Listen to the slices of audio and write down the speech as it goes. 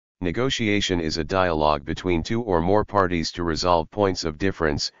Negotiation is a dialogue between two or more parties to resolve points of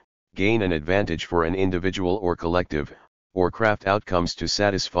difference, gain an advantage for an individual or collective, or craft outcomes to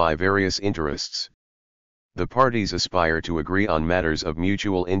satisfy various interests. The parties aspire to agree on matters of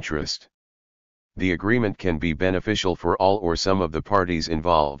mutual interest. The agreement can be beneficial for all or some of the parties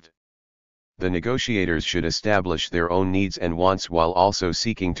involved. The negotiators should establish their own needs and wants while also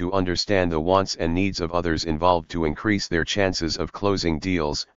seeking to understand the wants and needs of others involved to increase their chances of closing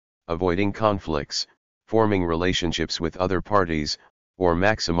deals, avoiding conflicts, forming relationships with other parties, or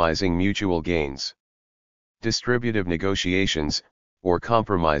maximizing mutual gains. Distributive negotiations, or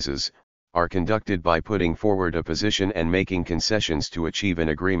compromises, are conducted by putting forward a position and making concessions to achieve an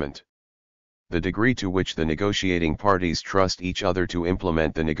agreement. The degree to which the negotiating parties trust each other to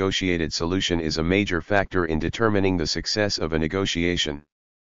implement the negotiated solution is a major factor in determining the success of a negotiation.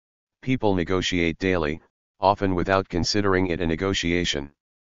 People negotiate daily, often without considering it a negotiation.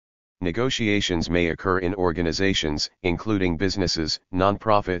 Negotiations may occur in organizations, including businesses,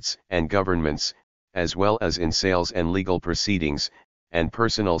 nonprofits, and governments, as well as in sales and legal proceedings, and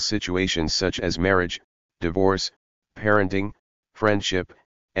personal situations such as marriage, divorce, parenting, friendship,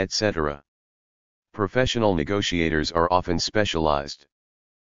 etc. Professional negotiators are often specialized.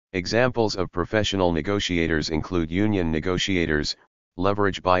 Examples of professional negotiators include union negotiators,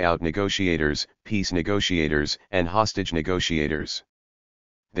 leverage buyout negotiators, peace negotiators, and hostage negotiators.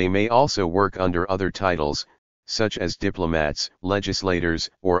 They may also work under other titles, such as diplomats, legislators,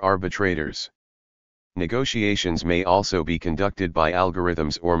 or arbitrators. Negotiations may also be conducted by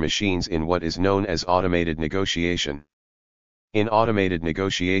algorithms or machines in what is known as automated negotiation. In automated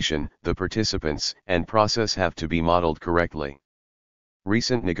negotiation, the participants and process have to be modeled correctly.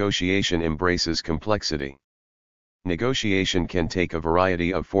 Recent negotiation embraces complexity. Negotiation can take a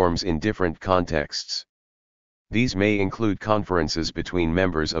variety of forms in different contexts. These may include conferences between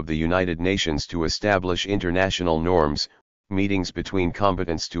members of the United Nations to establish international norms, meetings between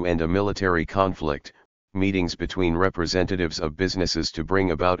combatants to end a military conflict, meetings between representatives of businesses to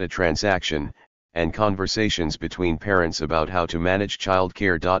bring about a transaction, and conversations between parents about how to manage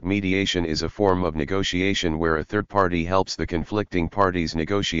childcare. Mediation is a form of negotiation where a third party helps the conflicting parties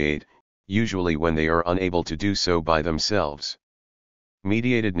negotiate, usually when they are unable to do so by themselves.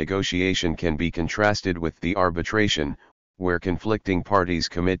 Mediated negotiation can be contrasted with the arbitration, where conflicting parties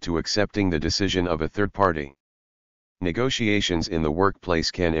commit to accepting the decision of a third party. Negotiations in the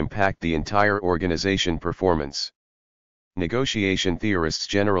workplace can impact the entire organization performance. Negotiation theorists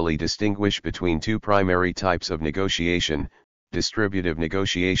generally distinguish between two primary types of negotiation: distributive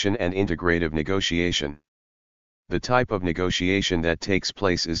negotiation and integrative negotiation. The type of negotiation that takes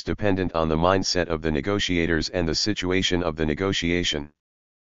place is dependent on the mindset of the negotiators and the situation of the negotiation.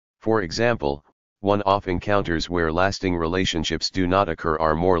 For example, one-off encounters where lasting relationships do not occur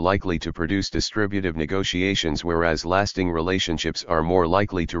are more likely to produce distributive negotiations, whereas lasting relationships are more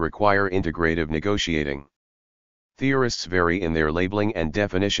likely to require integrative negotiating. Theorists vary in their labeling and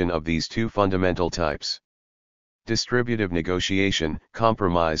definition of these two fundamental types. Distributive negotiation,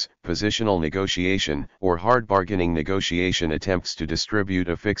 compromise, positional negotiation, or hard bargaining negotiation attempts to distribute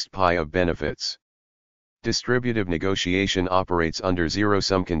a fixed pie of benefits. Distributive negotiation operates under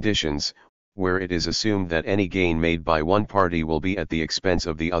zero-sum conditions, where it is assumed that any gain made by one party will be at the expense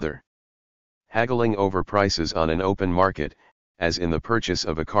of the other. Haggling over prices on an open market, as in the purchase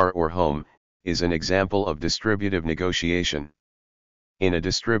of a car or home, is an example of distributive negotiation. In a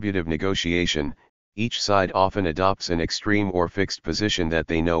distributive negotiation, each side often adopts an extreme or fixed position that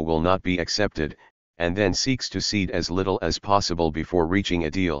they know will not be accepted, and then seeks to cede as little as possible before reaching a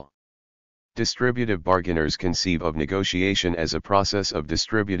deal. Distributive bargainers conceive of negotiation as a process of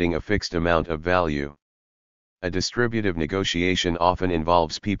distributing a fixed amount of value. A distributive negotiation often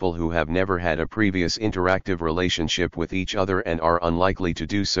involves people who have never had a previous interactive relationship with each other and are unlikely to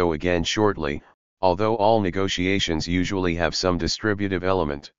do so again shortly, although all negotiations usually have some distributive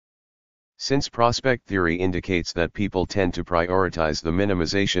element. Since prospect theory indicates that people tend to prioritize the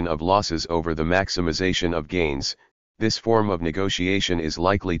minimization of losses over the maximization of gains, this form of negotiation is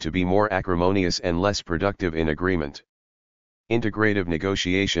likely to be more acrimonious and less productive in agreement. Integrative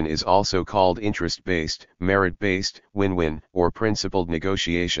negotiation is also called interest-based, merit-based, win-win, or principled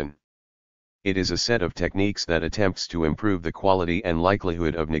negotiation. It is a set of techniques that attempts to improve the quality and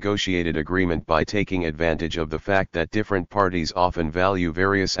likelihood of negotiated agreement by taking advantage of the fact that different parties often value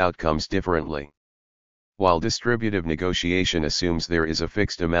various outcomes differently. While distributive negotiation assumes there is a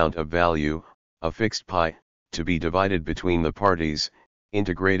fixed amount of value, a fixed pie, to be divided between the parties,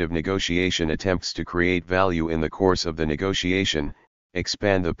 integrative negotiation attempts to create value in the course of the negotiation,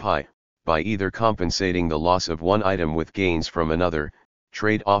 expand the pie, by either compensating the loss of one item with gains from another,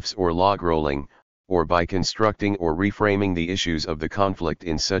 trade-offs or log rolling, or by constructing or reframing the issues of the conflict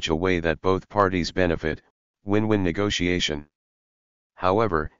in such a way that both parties benefit, win-win negotiation.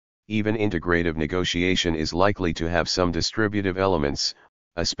 However, even integrative negotiation is likely to have some distributive elements,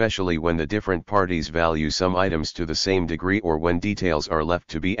 especially when the different parties value some items to the same degree or when details are left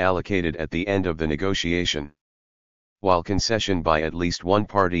to be allocated at the end of the negotiation. While concession by at least one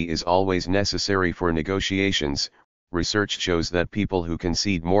party is always necessary for negotiations, research shows that people who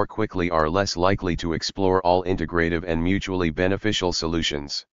concede more quickly are less likely to explore all integrative and mutually beneficial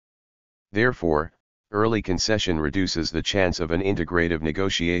solutions. Therefore, early concession reduces the chance of an integrative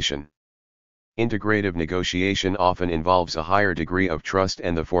negotiation. Integrative negotiation often involves a higher degree of trust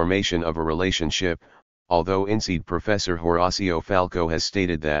and the formation of a relationship, although INSEAD professor Horacio Falco has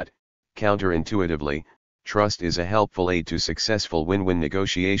stated that, counterintuitively, trust is a helpful aid to successful win-win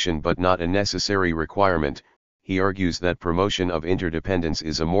negotiation but not a necessary requirement. He argues that promotion of interdependence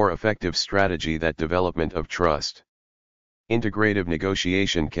is a more effective strategy than development of trust. Integrative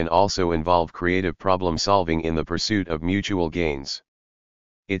negotiation can also involve creative problem solving in the pursuit of mutual gains.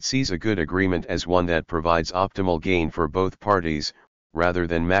 It sees a good agreement as one that provides optimal gain for both parties, rather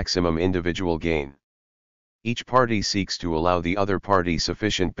than maximum individual gain. Each party seeks to allow the other party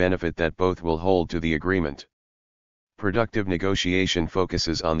sufficient benefit that both will hold to the agreement. Productive negotiation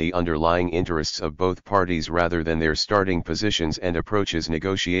focuses on the underlying interests of both parties rather than their starting positions and approaches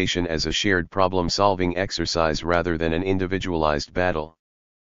negotiation as a shared problem-solving exercise rather than an individualized battle.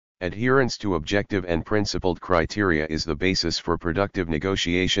 Adherence to objective and principled criteria is the basis for productive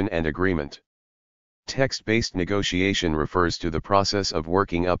negotiation and agreement. Text-based negotiation refers to the process of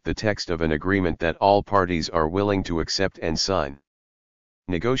working up the text of an agreement that all parties are willing to accept and sign.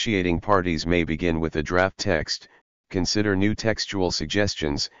 Negotiating parties may begin with a draft text, consider new textual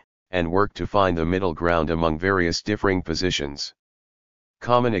suggestions, and work to find the middle ground among various differing positions.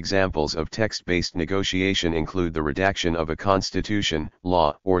 Common examples of text-based negotiation include the redaction of a constitution,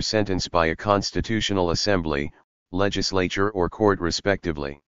 law, or sentence by a constitutional assembly, legislature or court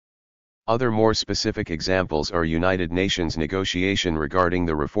respectively. Other more specific examples are United Nations negotiation regarding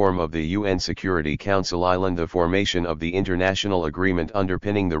the reform of the UN Security Council and the formation of the international agreement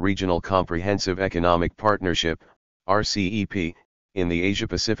underpinning the Regional Comprehensive Economic Partnership, RCEP, in the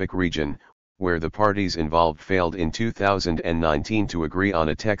Asia-Pacific region, where the parties involved failed in 2019 to agree on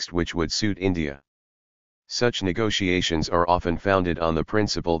a text which would suit India. Such negotiations are often founded on the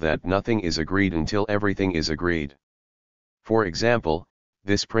principle that nothing is agreed until everything is agreed. For example,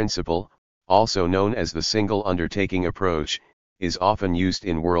 this principle, also known as the single undertaking approach, is often used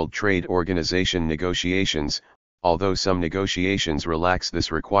in World Trade Organization negotiations, although some negotiations relax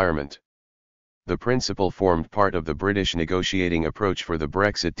this requirement. The principle formed part of the British negotiating approach for the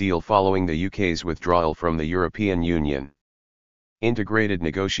Brexit deal following the UK's withdrawal from the European Union. Integrated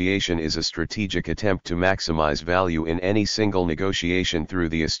negotiation is a strategic attempt to maximize value in any single negotiation through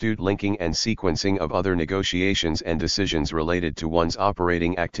the astute linking and sequencing of other negotiations and decisions related to one's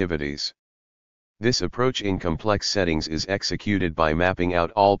operating activities. This approach in complex settings is executed by mapping out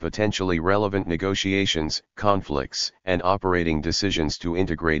all potentially relevant negotiations, conflicts, and operating decisions to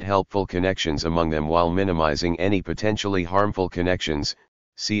integrate helpful connections among them while minimizing any potentially harmful connections.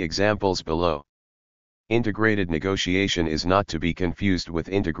 See examples below. Integrated negotiation is not to be confused with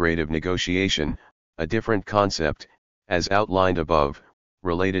integrative negotiation, a different concept, as outlined above,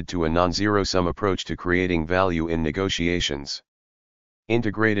 related to a non-zero-sum approach to creating value in negotiations.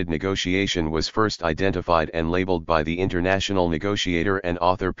 Integrated negotiation was first identified and labeled by the international negotiator and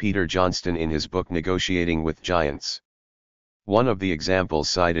author Peter Johnston in his book Negotiating with Giants. One of the examples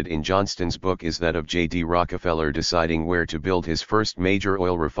cited in Johnston's book is that of J.D. Rockefeller deciding where to build his first major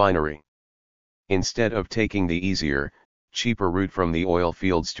oil refinery. Instead of taking the easier, cheaper route from the oil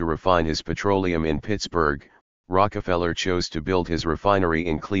fields to refine his petroleum in Pittsburgh, Rockefeller chose to build his refinery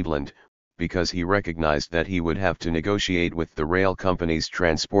in Cleveland, because he recognized that he would have to negotiate with the rail companies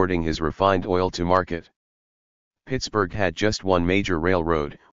transporting his refined oil to market. Pittsburgh had just one major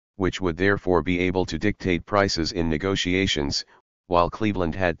railroad, which would therefore be able to dictate prices in negotiations, while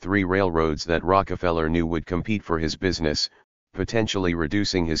Cleveland had 3 railroads that Rockefeller knew would compete for his business, potentially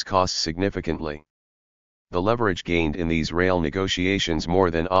reducing his costs significantly. The leverage gained in these rail negotiations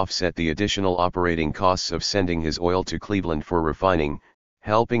more than offset the additional operating costs of sending his oil to Cleveland for refining,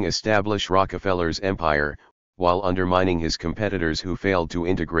 helping establish Rockefeller's empire, while undermining his competitors who failed to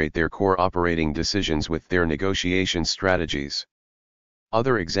integrate their core operating decisions with their negotiation strategies.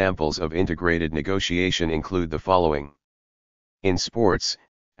 Other examples of integrated negotiation include the following. In sports,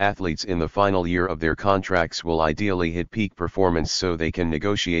 athletes in the final year of their contracts will ideally hit peak performance so they can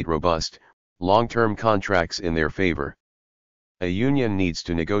negotiate robust, long-term contracts in their favor. A union needs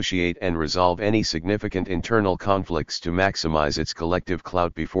to negotiate and resolve any significant internal conflicts to maximize its collective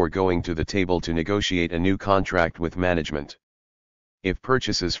clout before going to the table to negotiate a new contract with management. If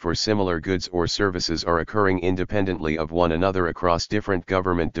purchases for similar goods or services are occurring independently of one another across different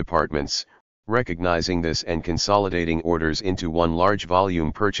government departments, recognizing this and consolidating orders into one large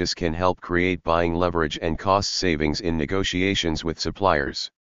volume purchase can help create buying leverage and cost savings in negotiations with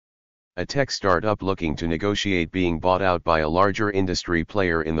suppliers. A tech startup looking to negotiate being bought out by a larger industry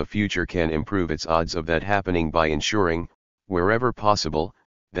player in the future can improve its odds of that happening by ensuring, wherever possible,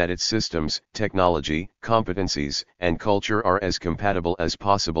 that its systems, technology, competencies, and culture are as compatible as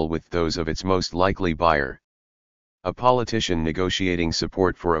possible with those of its most likely buyer. A politician negotiating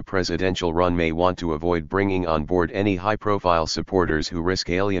support for a presidential run may want to avoid bringing on board any high-profile supporters who risk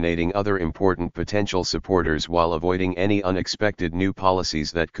alienating other important potential supporters while avoiding any unexpected new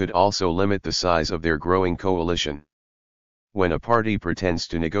policies that could also limit the size of their growing coalition. When a party pretends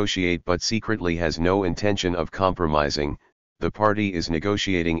to negotiate but secretly has no intention of compromising, the party is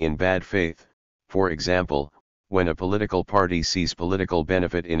negotiating in bad faith. For example, when a political party sees political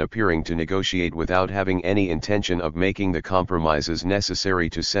benefit in appearing to negotiate without having any intention of making the compromises necessary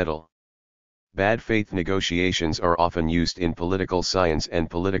to settle. Bad faith negotiations are often used in political science and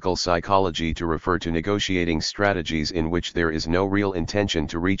political psychology to refer to negotiating strategies in which there is no real intention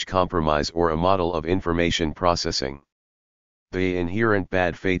to reach compromise or a model of information processing. The inherent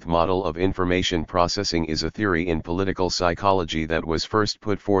bad faith model of information processing is a theory in political psychology that was first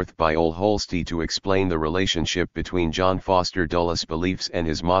put forth by Ole Holsty to explain the relationship between John Foster Dulles' beliefs and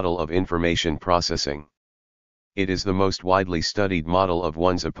his model of information processing. It is the most widely studied model of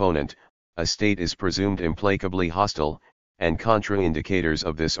one's opponent. A state is presumed implacably hostile, and contraindicators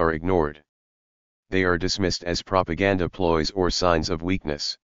of this are ignored. They are dismissed as propaganda ploys or signs of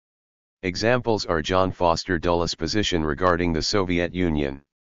weakness. Examples are John Foster Dulles' position regarding the Soviet Union.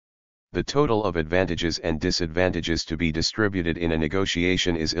 The total of advantages and disadvantages to be distributed in a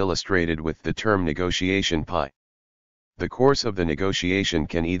negotiation is illustrated with the term negotiation pie. The course of the negotiation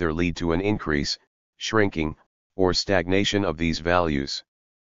can either lead to an increase, shrinking, or stagnation of these values.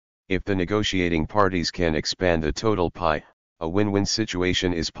 If the negotiating parties can expand the total pie, a win-win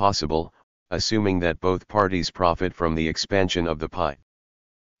situation is possible, assuming that both parties profit from the expansion of the pie.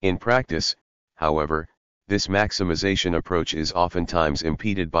 In practice, however, this maximization approach is oftentimes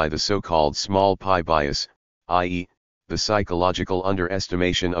impeded by the so-called small pie bias, i.e., the psychological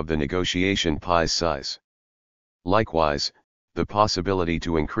underestimation of the negotiation pie's size. Likewise, the possibility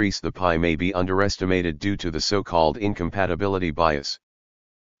to increase the pie may be underestimated due to the so-called incompatibility bias.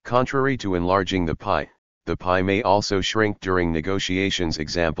 Contrary to enlarging the pie may also shrink during negotiations,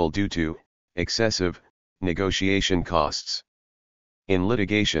 example due to excessive negotiation costs. In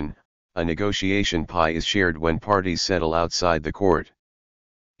litigation, a negotiation pie is shared when parties settle outside the court.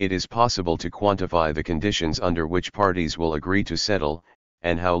 It is possible to quantify the conditions under which parties will agree to settle,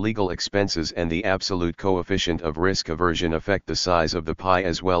 and how legal expenses and the absolute coefficient of risk aversion affect the size of the pie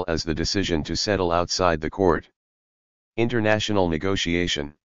as well as the decision to settle outside the court. International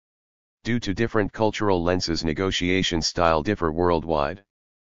negotiation. Due to different cultural lenses, negotiation style differ worldwide.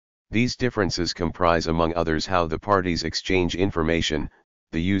 These differences comprise, among others, how the parties exchange information,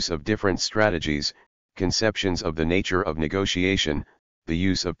 the use of different strategies, conceptions of the nature of negotiation, the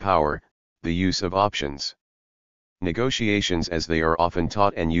use of power, the use of options. Negotiations as they are often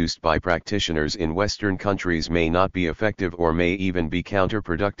taught and used by practitioners in Western countries may not be effective or may even be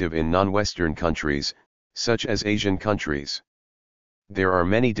counterproductive in non-Western countries, such as Asian countries. There are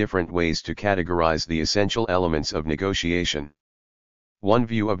many different ways to categorize the essential elements of negotiation. One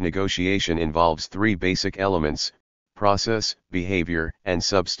view of negotiation involves three basic elements: process, behavior, and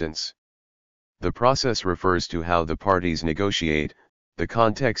substance. The process refers to how the parties negotiate, the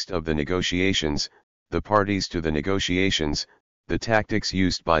context of the negotiations, the parties to the negotiations, the tactics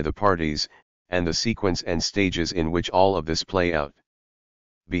used by the parties, and the sequence and stages in which all of this play out.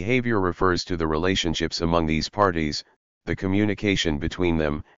 Behavior refers to the relationships among these parties, the communication between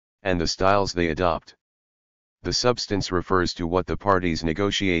them, and the styles they adopt. The substance refers to what the parties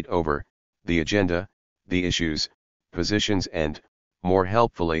negotiate over, the agenda, the issues, positions and, more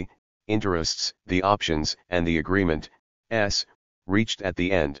helpfully, interests, the options and the agreement, reached at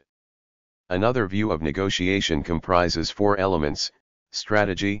the end. Another view of negotiation comprises four elements: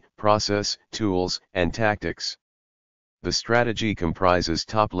 strategy, process, tools, and tactics. The strategy comprises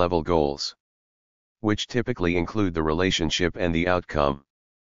top-level goals, which typically include the relationship and the outcome.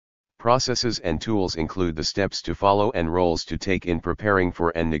 Processes and tools include the steps to follow and roles to take in preparing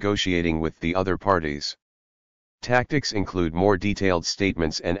for and negotiating with the other parties. Tactics include more detailed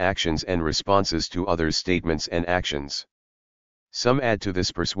statements and actions and responses to others' statements and actions. Some add to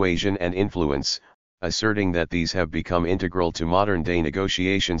this persuasion and influence, asserting that these have become integral to modern-day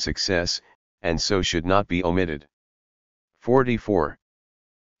negotiation success, and so should not be omitted. 44.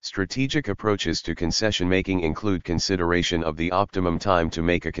 Strategic approaches to concession making include consideration of the optimum time to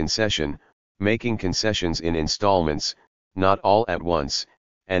make a concession, making concessions in installments, not all at once,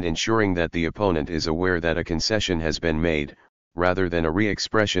 and ensuring that the opponent is aware that a concession has been made, rather than a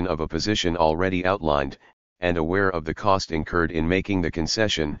re-expression of a position already outlined, and aware of the cost incurred in making the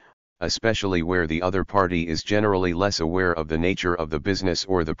concession, especially where the other party is generally less aware of the nature of the business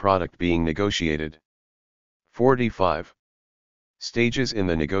or the product being negotiated. 45. Stages in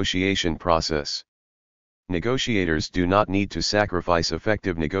the negotiation process. Negotiators do not need to sacrifice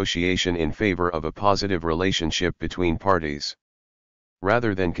effective negotiation in favor of a positive relationship between parties.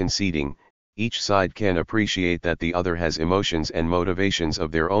 Rather than conceding, each side can appreciate that the other has emotions and motivations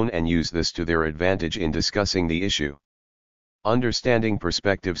of their own and use this to their advantage in discussing the issue. Understanding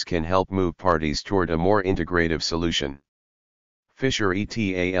perspectives can help move parties toward a more integrative solution. Fisher et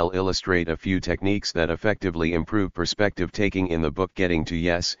al. Illustrate a few techniques that effectively improve perspective taking in the book Getting to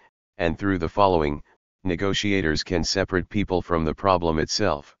Yes, and through the following, negotiators can separate people from the problem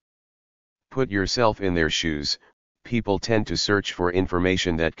itself. Put yourself in their shoes. People tend to search for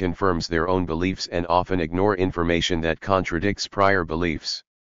information that confirms their own beliefs and often ignore information that contradicts prior beliefs.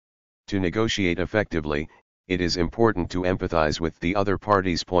 To negotiate effectively, it is important to empathize with the other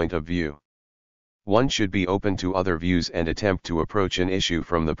party's point of view. One should be open to other views and attempt to approach an issue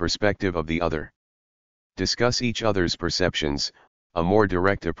from the perspective of the other. Discuss each other's perceptions. A more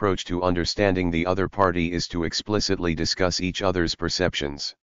direct approach to understanding the other party is to explicitly discuss each other's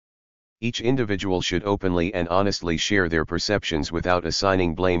perceptions. Each individual should openly and honestly share their perceptions without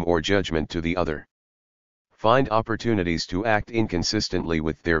assigning blame or judgment to the other. Find opportunities to act inconsistently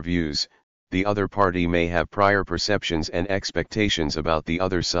with their views. The other party may have prior perceptions and expectations about the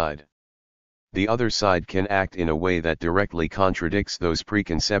other side. The other side can act in a way that directly contradicts those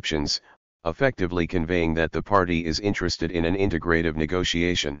preconceptions, effectively conveying that the party is interested in an integrative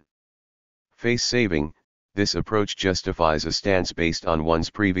negotiation. Face saving. This approach justifies a stance based on one's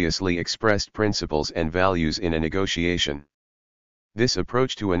previously expressed principles and values in a negotiation. This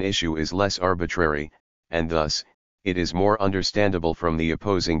approach to an issue is less arbitrary, and thus, it is more understandable from the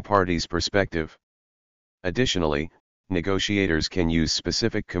opposing party's perspective. Additionally, negotiators can use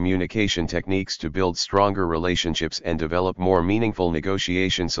specific communication techniques to build stronger relationships and develop more meaningful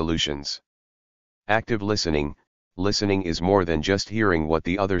negotiation solutions. Active listening. Listening is more than just hearing what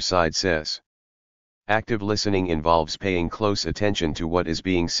the other side says. Active listening involves paying close attention to what is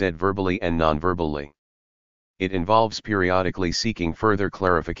being said verbally and non-verbally. It involves periodically seeking further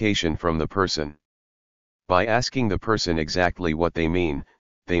clarification from the person. By asking the person exactly what they mean,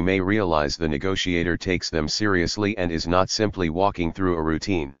 they may realize the negotiator takes them seriously and is not simply walking through a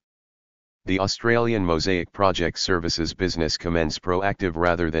routine. The Australian Mosaic Project Services business commends proactive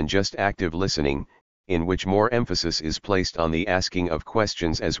rather than just active listening, in which more emphasis is placed on the asking of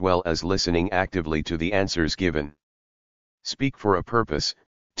questions as well as listening actively to the answers given. Speak for a purpose.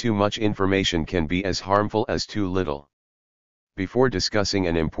 Too much information can be as harmful as too little. Before discussing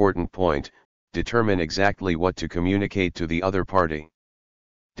an important point, determine exactly what to communicate to the other party.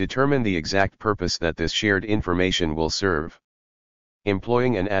 Determine the exact purpose that this shared information will serve.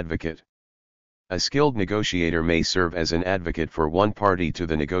 Employing an advocate. A skilled negotiator may serve as an advocate for one party to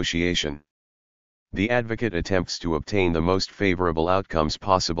the negotiation. The advocate attempts to obtain the most favorable outcomes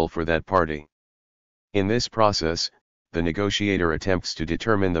possible for that party. In this process, the negotiator attempts to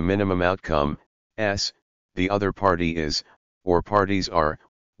determine the minimum outcome, the other party is, or parties are,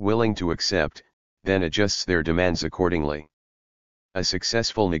 willing to accept, then adjusts their demands accordingly. A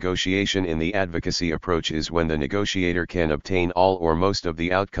successful negotiation in the advocacy approach is when the negotiator can obtain all or most of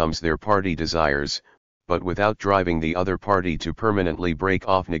the outcomes their party desires, but without driving the other party to permanently break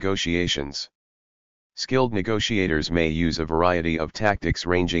off negotiations. Skilled negotiators may use a variety of tactics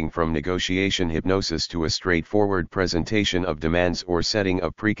ranging from negotiation hypnosis to a straightforward presentation of demands or setting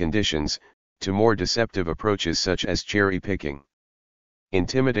of preconditions, to more deceptive approaches such as cherry picking.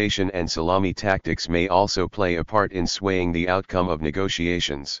 Intimidation and salami tactics may also play a part in swaying the outcome of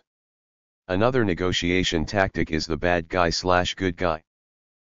negotiations. Another negotiation tactic is the bad guy/good guy.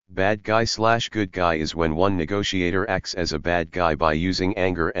 Bad guy/good guy is when one negotiator acts as a bad guy by using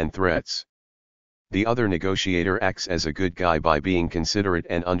anger and threats. The other negotiator acts as a good guy by being considerate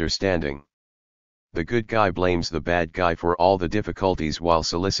and understanding. The good guy blames the bad guy for all the difficulties while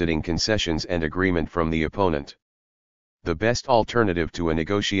soliciting concessions and agreement from the opponent. The best alternative to a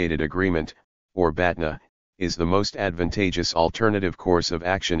negotiated agreement, or BATNA, is the most advantageous alternative course of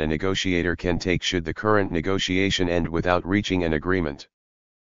action a negotiator can take should the current negotiation end without reaching an agreement.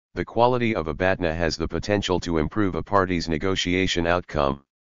 The quality of a BATNA has the potential to improve a party's negotiation outcome.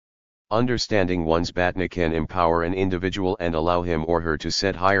 Understanding one's BATNA can empower an individual and allow him or her to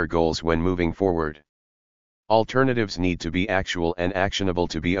set higher goals when moving forward. Alternatives need to be actual and actionable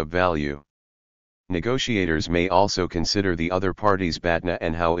to be of value. Negotiators may also consider the other party's BATNA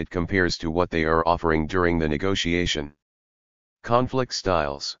and how it compares to what they are offering during the negotiation. Conflict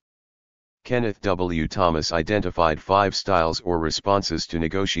styles. Kenneth W. Thomas identified 5 styles or responses to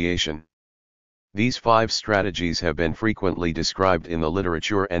negotiation. These 5 strategies have been frequently described in the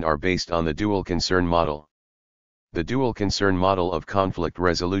literature and are based on the dual concern model. The dual concern model of conflict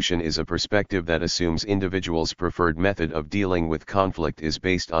resolution is a perspective that assumes individuals' preferred method of dealing with conflict is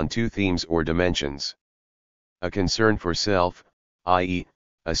based on 2 themes or dimensions: a concern for self, i.e.,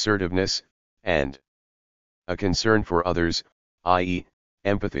 assertiveness, and a concern for others, i.e.,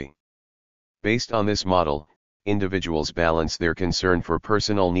 empathy. Based on this model, individuals balance their concern for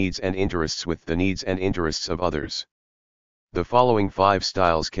personal needs and interests with the needs and interests of others. The following 5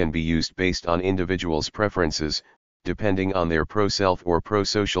 styles can be used based on individuals' preferences, depending on their pro-self or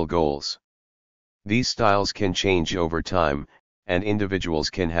pro-social goals. These styles can change over time, and individuals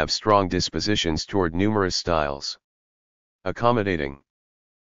can have strong dispositions toward numerous styles. Accommodating.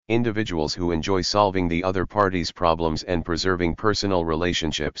 Individuals who enjoy solving the other party's problems and preserving personal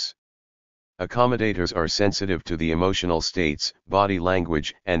relationships. Accommodators are sensitive to the emotional states, body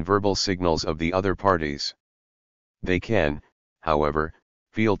language, and verbal signals of the other parties. They can, however,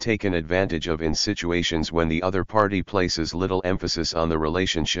 feel taken advantage of in situations when the other party places little emphasis on the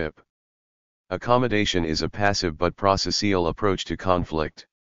relationship. Accommodation is a passive but processual approach to conflict.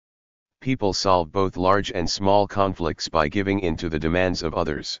 People solve both large and small conflicts by giving in to the demands of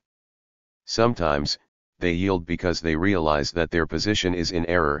others. Sometimes, they yield because they realize that their position is in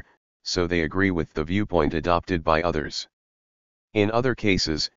error, so they agree with the viewpoint adopted by others. In other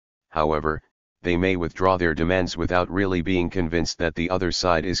cases, however, they may withdraw their demands without really being convinced that the other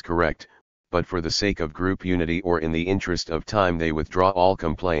side is correct, but for the sake of group unity or in the interest of time they withdraw all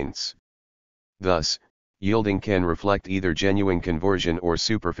complaints. Thus, yielding can reflect either genuine conversion or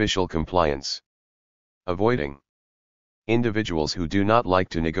superficial compliance. Avoiding. Individuals who do not like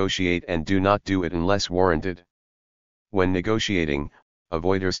to negotiate and do not do it unless warranted. When negotiating,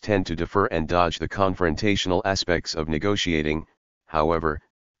 avoiders tend to defer and dodge the confrontational aspects of negotiating, however,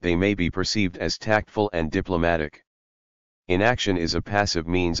 they may be perceived as tactful and diplomatic. Inaction is a passive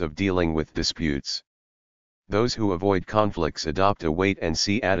means of dealing with disputes. Those who avoid conflicts adopt a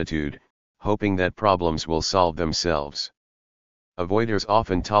wait-and-see attitude, hoping that problems will solve themselves. Avoiders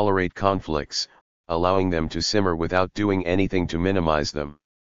often tolerate conflicts, allowing them to simmer without doing anything to minimize them.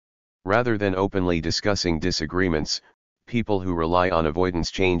 Rather than openly discussing disagreements, people who rely on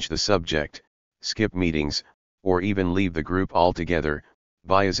avoidance change the subject, skip meetings, or even leave the group altogether.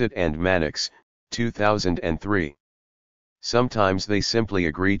 Bayezid and Mannix, 2003. Sometimes they simply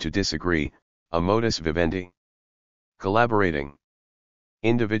agree to disagree, a modus vivendi. Collaborating.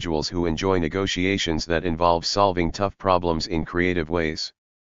 Individuals who enjoy negotiations that involve solving tough problems in creative ways.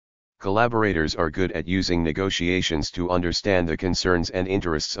 Collaborators are good at using negotiations to understand the concerns and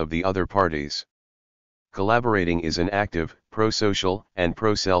interests of the other parties. Collaborating is an active, pro-social, and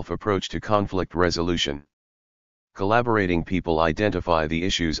pro-self approach to conflict resolution. Collaborating people identify the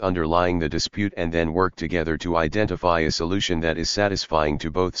issues underlying the dispute and then work together to identify a solution that is satisfying to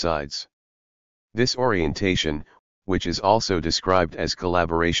both sides. This orientation, which is also described as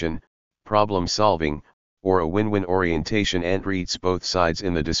collaboration, problem solving, or a win-win orientation, entreats both sides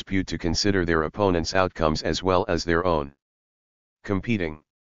in the dispute to consider their opponent's outcomes as well as their own. Competing.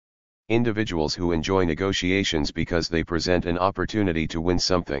 Individuals who enjoy negotiations because they present an opportunity to win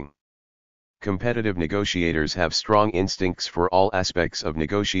something. Competitive negotiators have strong instincts for all aspects of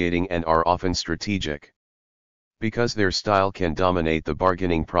negotiating and are often strategic. Because their style can dominate the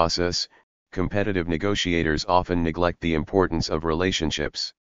bargaining process, competitive negotiators often neglect the importance of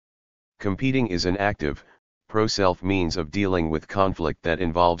relationships. Competing is an active, pro-self means of dealing with conflict that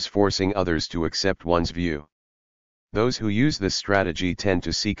involves forcing others to accept one's view. Those who use this strategy tend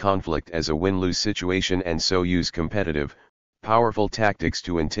to see conflict as a win-lose situation and so use competitive, powerful tactics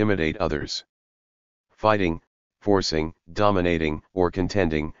to intimidate others. Fighting, forcing, dominating, or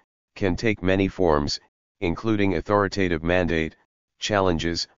contending, can take many forms, including authoritative mandate,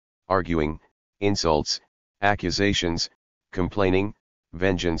 challenges, arguing, insults, accusations, complaining,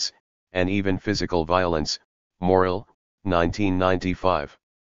 vengeance, and even physical violence. Morrill, 1995.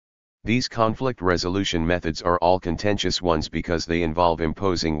 These conflict resolution methods are all contentious ones because they involve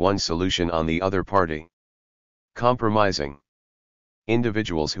imposing one solution on the other party. Compromising.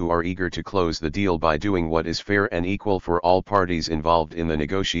 Individuals who are eager to close the deal by doing what is fair and equal for all parties involved in the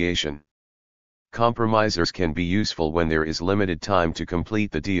negotiation. Compromisers can be useful when there is limited time to complete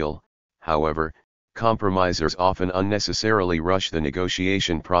the deal. However, compromisers often unnecessarily rush the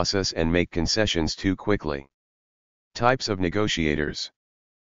negotiation process and make concessions too quickly. Types of negotiators.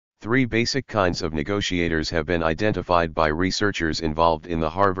 3 basic kinds of negotiators have been identified by researchers involved in the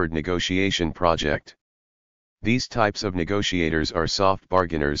Harvard negotiation project. These types of negotiators are soft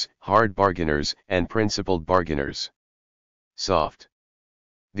bargainers, hard bargainers, and principled bargainers. Soft.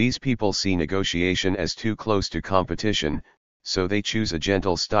 These people see negotiation as too close to competition, so they choose a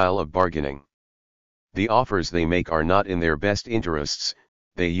gentle style of bargaining. The offers they make are not in their best interests,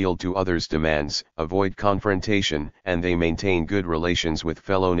 they yield to others' demands, avoid confrontation, and they maintain good relations with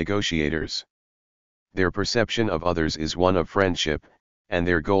fellow negotiators. Their perception of others is one of friendship, and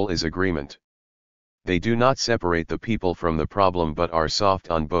their goal is agreement. They do not separate the people from the problem but are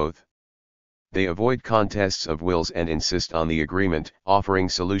soft on both. They avoid contests of wills and insist on the agreement, offering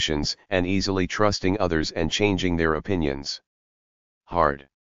solutions and easily trusting others and changing their opinions. Hard.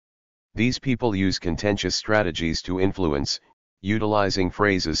 These people use contentious strategies to influence, utilizing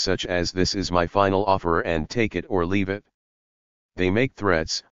phrases such as "this is my final offer" and "take it or leave it." They make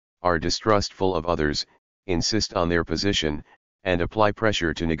threats, are distrustful of others, insist on their position, and apply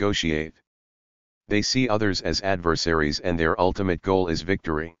pressure to negotiate. They see others as adversaries and their ultimate goal is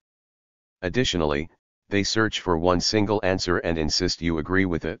victory. Additionally, they search for one single answer and insist you agree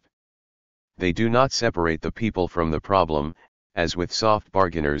with it. They do not separate the people from the problem, as with soft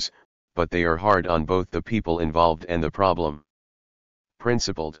bargainers, but they are hard on both the people involved and the problem.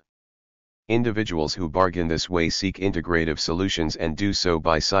 Principled. Individuals who bargain this way seek integrative solutions and do so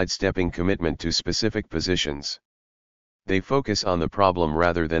by sidestepping commitment to specific positions. They focus on the problem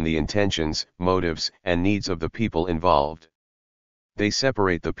rather than the intentions, motives, and needs of the people involved. They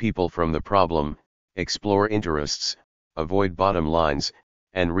separate the people from the problem, explore interests, avoid bottom lines,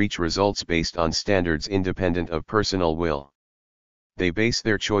 and reach results based on standards independent of personal will. They base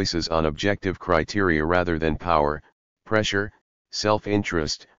their choices on objective criteria rather than power, pressure,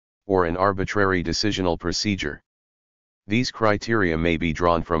 self-interest, or an arbitrary decisional procedure. These criteria may be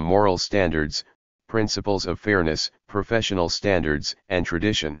drawn from moral standards, principles of fairness, professional standards, and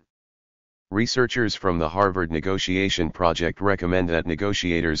tradition. Researchers from the Harvard Negotiation Project recommend that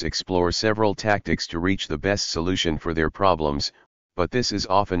negotiators explore several tactics to reach the best solution for their problems, but this is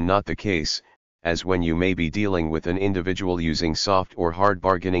often not the case, as when you may be dealing with an individual using soft or hard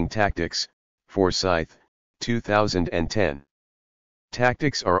bargaining tactics. Forsyth, 2010.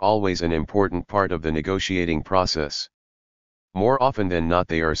 Tactics are always an important part of the negotiating process. More often than not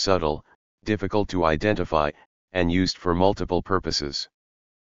they are subtle, difficult to identify, and used for multiple purposes.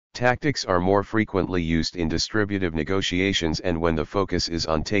 Tactics are more frequently used in distributive negotiations and when the focus is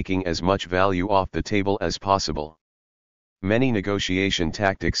on taking as much value off the table as possible. Many negotiation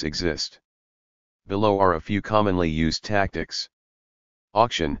tactics exist. Below are a few commonly used tactics.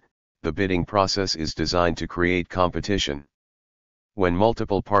 Auction. The bidding process is designed to create competition. When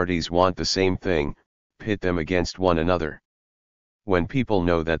multiple parties want the same thing, pit them against one another. When people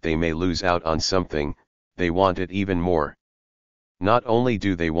know that they may lose out on something, they want it even more. Not only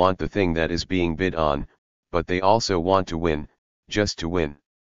do they want the thing that is being bid on, but they also want to win, just to win.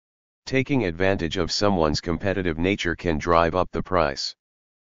 Taking advantage of someone's competitive nature can drive up the price.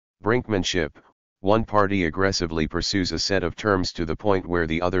 Brinkmanship. One party aggressively pursues a set of terms to the point where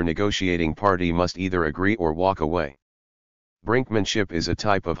the other negotiating party must either agree or walk away. Brinkmanship is a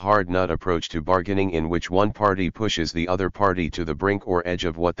type of hard nut approach to bargaining in which one party pushes the other party to the brink or edge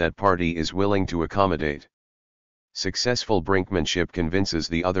of what that party is willing to accommodate. Successful brinkmanship convinces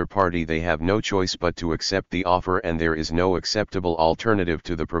the other party they have no choice but to accept the offer and there is no acceptable alternative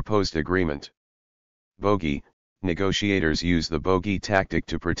to the proposed agreement. Bogey. Negotiators use the bogey tactic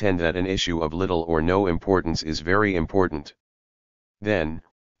to pretend that an issue of little or no importance is very important. Then,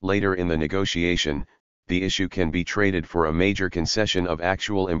 later in the negotiation, the issue can be traded for a major concession of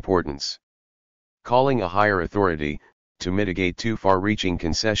actual importance. Calling a higher authority, to mitigate too far-reaching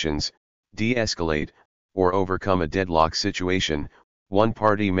concessions, de-escalate, or overcome a deadlock situation, one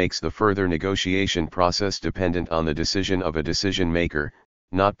party makes the further negotiation process dependent on the decision of a decision maker,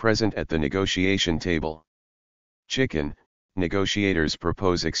 not present at the negotiation table. Chicken. Negotiators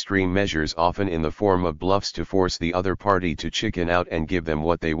propose extreme measures often in the form of bluffs to force the other party to chicken out and give them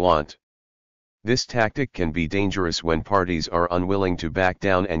what they want. This tactic can be dangerous when parties are unwilling to back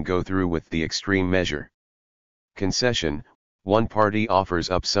down and go through with the extreme measure. Concession. One party offers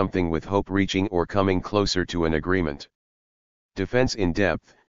up something with hope reaching or coming closer to an agreement. Defense in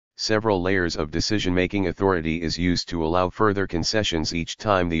depth. Several layers of decision-making authority is used to allow further concessions each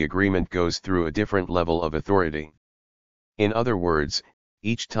time the agreement goes through a different level of authority. In other words,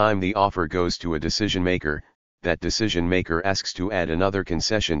 each time the offer goes to a decision maker, that decision maker asks to add another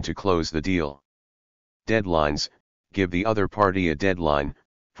concession to close the deal. Deadlines give the other party a deadline,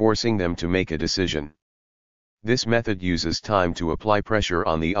 forcing them to make a decision. This method uses time to apply pressure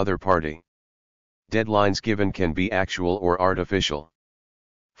on the other party. Deadlines given can be actual or artificial.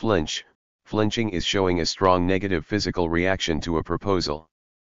 Flinching is showing a strong negative physical reaction to a proposal.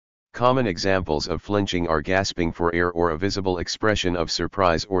 Common examples of flinching are gasping for air or a visible expression of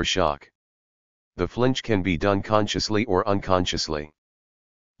surprise or shock. The flinch can be done consciously or unconsciously.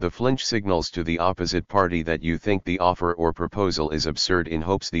 The flinch signals to the opposite party that you think the offer or proposal is absurd in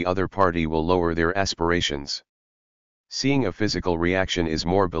hopes the other party will lower their aspirations. Seeing a physical reaction is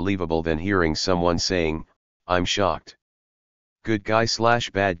more believable than hearing someone saying, "I'm shocked." Good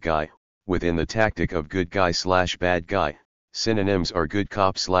guy/bad guy. Within the tactic of good guy/bad guy, synonyms are good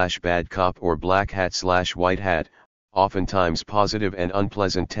cop/bad cop or black hat/white hat. Oftentimes positive and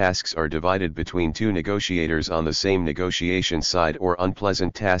unpleasant tasks are divided between two negotiators on the same negotiation side, or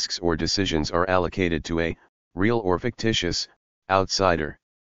unpleasant tasks or decisions are allocated to a, real or fictitious, outsider.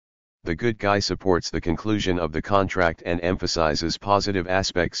 The good guy supports the conclusion of the contract and emphasizes positive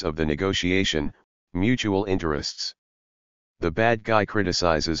aspects of the negotiation, mutual interests. The bad guy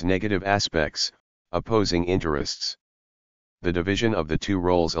criticizes negative aspects, opposing interests. The division of the two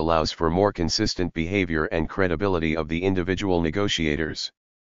roles allows for more consistent behavior and credibility of the individual negotiators.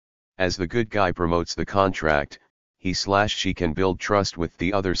 As the good guy promotes the contract, he/she can build trust with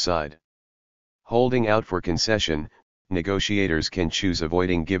the other side. Holding out for concession, negotiators can choose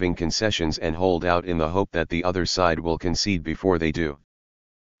avoiding giving concessions and hold out in the hope that the other side will concede before they do.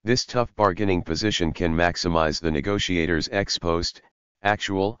 This tough bargaining position can maximize the negotiator's ex post,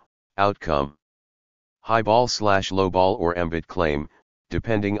 actual, outcome. Highball/low ball or embit claim,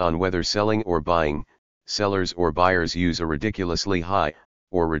 depending on whether selling or buying, sellers or buyers use a ridiculously high,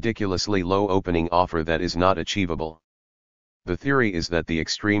 or ridiculously low opening offer that is not achievable. The theory is that the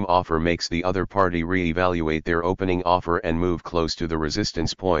extreme offer makes the other party re-evaluate their opening offer and move close to the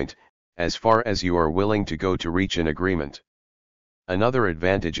resistance point, as far as you are willing to go to reach an agreement. Another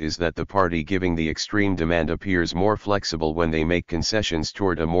advantage is that the party giving the extreme demand appears more flexible when they make concessions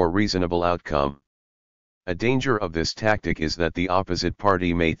toward a more reasonable outcome. A danger of this tactic is that the opposite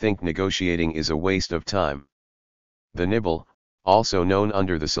party may think negotiating is a waste of time. The nibble, also known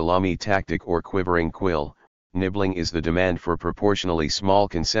under the salami tactic or quivering quill, nibbling is the demand for proportionally small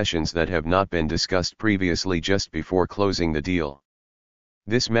concessions that have not been discussed previously just before closing the deal.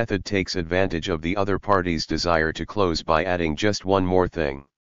 This method takes advantage of the other party's desire to close by adding just one more thing.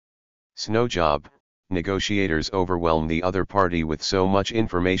 Snow job. Negotiators overwhelm the other party with so much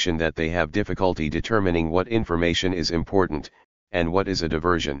information that they have difficulty determining what information is important, and what is a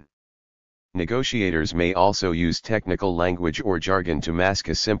diversion. Negotiators may also use technical language or jargon to mask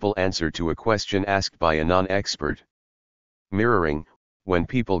a simple answer to a question asked by a non-expert. Mirroring. When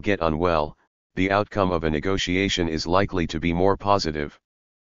people get on well, the outcome of a negotiation is likely to be more positive.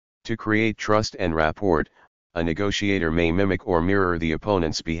 To create trust and rapport, a negotiator may mimic or mirror the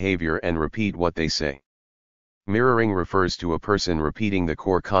opponent's behavior and repeat what they say. Mirroring refers to a person repeating the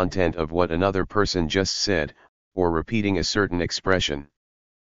core content of what another person just said, or repeating a certain expression.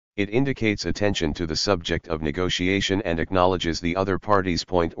 It indicates attention to the subject of negotiation and acknowledges the other party's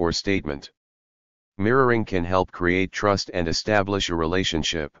point or statement. Mirroring can help create trust and establish a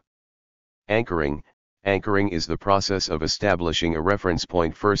relationship. Anchoring. Anchoring is the process of establishing a reference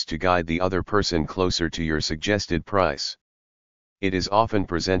point first to guide the other person closer to your suggested price. It is often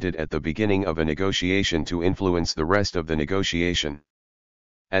presented at the beginning of a negotiation to influence the rest of the negotiation.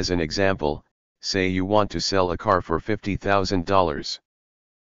 As an example, say you want to sell a car for $50,000.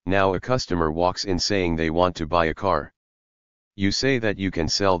 Now a customer walks in saying they want to buy a car. You say that you can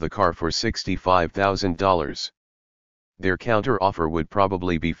sell the car for $65,000. Their counter-offer would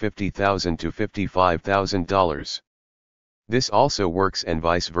probably be $50,000 to $55,000. This also works and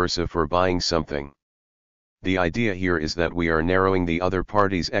vice versa for buying something. The idea here is that we are narrowing the other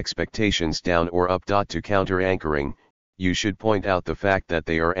party's expectations down or up. To counter-anchoring, you should point out the fact that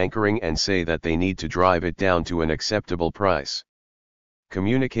they are anchoring and say that they need to drive it down to an acceptable price.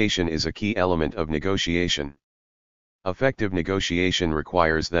 Communication is a key element of negotiation. Effective negotiation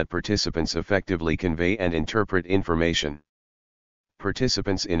requires that participants effectively convey and interpret information.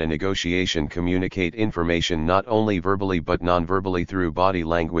 Participants in a negotiation communicate information not only verbally but non-verbally through body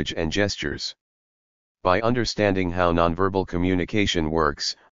language and gestures. By understanding how nonverbal communication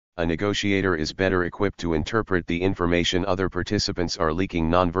works, a negotiator is better equipped to interpret the information other participants are leaking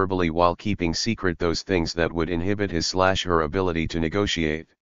nonverbally while keeping secret those things that would inhibit his/her ability to negotiate.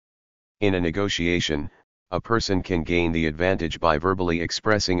 In a negotiation, a person can gain the advantage by verbally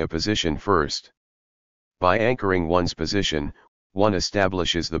expressing a position first. By anchoring one's position, one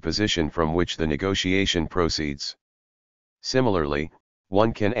establishes the position from which the negotiation proceeds. Similarly,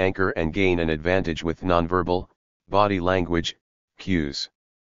 one can anchor and gain an advantage with nonverbal, body language, cues.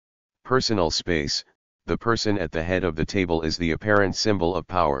 Personal space: the person at the head of the table is the apparent symbol of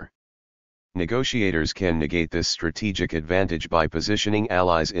power. Negotiators can negate this strategic advantage by positioning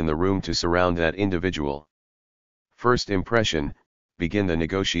allies in the room to surround that individual. First impression: begin the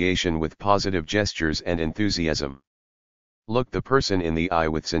negotiation with positive gestures and enthusiasm. Look the person in the eye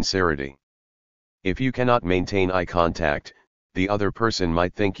with sincerity. If you cannot maintain eye contact, the other person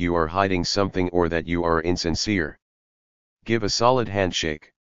might think you are hiding something or that you are insincere. Give a solid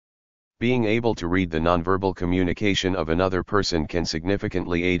handshake. Being able to read the nonverbal communication of another person can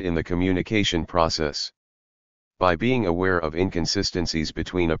significantly aid in the communication process. By being aware of inconsistencies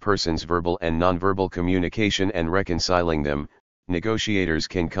between a person's verbal and nonverbal communication and reconciling them, negotiators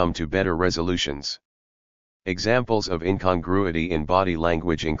can come to better resolutions. Examples of incongruity in body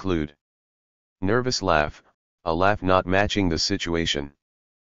language include: nervous laugh, a laugh not matching the situation.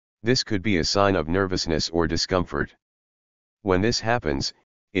 This could be a sign of nervousness or discomfort. When this happens,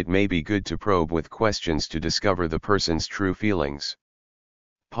 it may be good to probe with questions to discover the person's true feelings.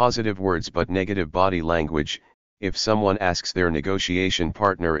 Positive words but negative body language: if someone asks their negotiation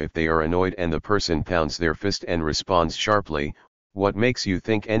partner if they are annoyed and the person pounds their fist and responds sharply, "What makes you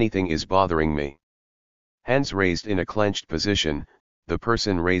think anything is bothering me?" Hands raised in a clenched position: the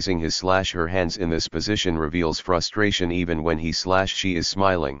person raising his/her hands in this position reveals frustration even when he/she is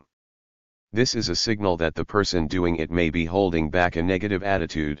smiling. This is a signal that the person doing it may be holding back a negative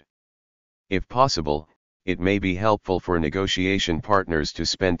attitude. If possible, it may be helpful for negotiation partners to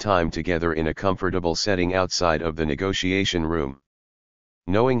spend time together in a comfortable setting outside of the negotiation room.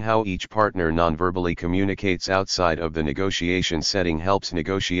 Knowing how each partner nonverbally communicates outside of the negotiation setting helps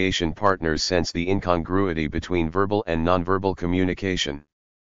negotiation partners sense the incongruity between verbal and nonverbal communication.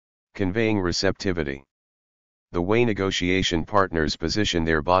 Conveying receptivity. The way negotiation partners position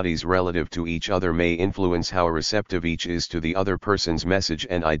their bodies relative to each other may influence how receptive each is to the other person's message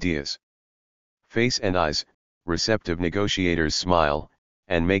and ideas. Face and eyes: receptive negotiators smile,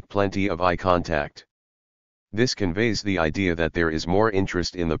 and make plenty of eye contact. This conveys the idea that there is more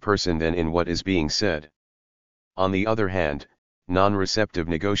interest in the person than in what is being said. On the other hand, non-receptive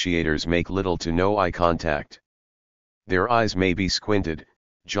negotiators make little to no eye contact. Their eyes may be squinted,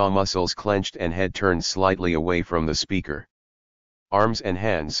 jaw muscles clenched and head turned slightly away from the speaker. Arms and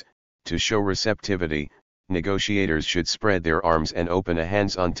hands: to show receptivity, negotiators should spread their arms and open a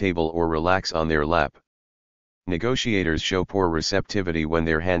hands on table or relax on their lap. Negotiators show poor receptivity when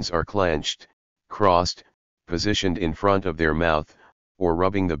their hands are clenched, crossed, positioned in front of their mouth, or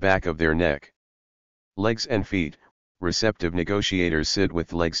rubbing the back of their neck. Legs and feet: receptive negotiators sit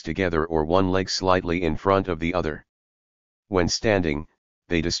with legs together or one leg slightly in front of the other. When standing,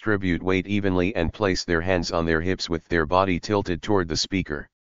 they distribute weight evenly and place their hands on their hips with their body tilted toward the speaker.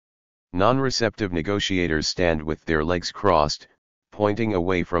 Non-receptive negotiators stand with their legs crossed, pointing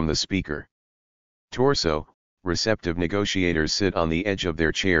away from the speaker. Torso: receptive negotiators sit on the edge of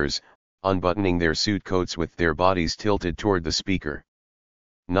their chairs, unbuttoning their suit coats with their bodies tilted toward the speaker.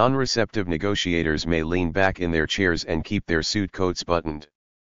 Non-receptive negotiators may lean back in their chairs and keep their suit coats buttoned.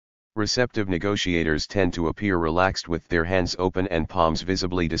 Receptive negotiators tend to appear relaxed with their hands open and palms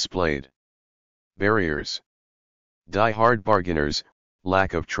visibly displayed. Barriers: die-hard bargainers,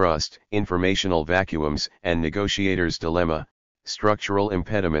 lack of trust, informational vacuums and negotiators' dilemma, structural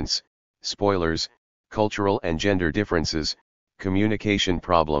impediments, spoilers, cultural and gender differences, communication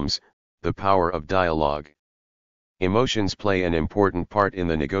problems, the power of dialogue. Emotions play an important part in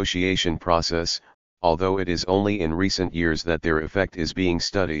the negotiation process, although it is only in recent years that their effect is being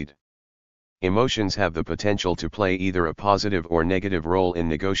studied. Emotions have the potential to play either a positive or negative role in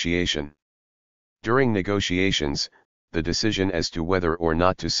negotiation. During negotiations, the decision as to whether or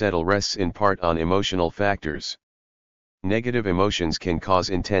not to settle rests in part on emotional factors. Negative emotions can cause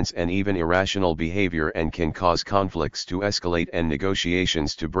intense and even irrational behavior and can cause conflicts to escalate and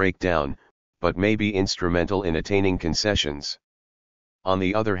negotiations to break down, but may be instrumental in attaining concessions. On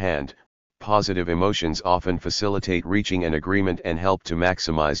the other hand, positive emotions often facilitate reaching an agreement and help to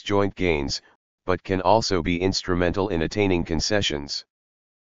maximize joint gains, but can also be instrumental in attaining concessions.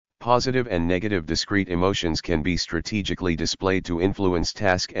 Positive and negative discrete emotions can be strategically displayed to influence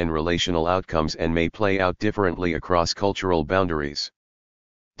task and relational outcomes and may play out differently across cultural boundaries.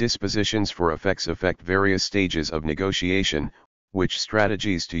 Dispositions for effects affect various stages of negotiation, which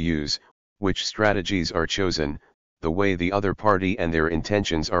strategies to use, which strategies are chosen, the way the other party and their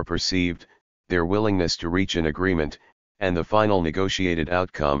intentions are perceived, their willingness to reach an agreement, and the final negotiated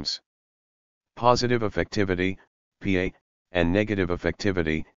outcomes. Positive effectivity, PA, and negative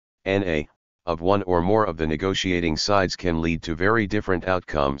effectivity, NA, of one or more of the negotiating sides can lead to very different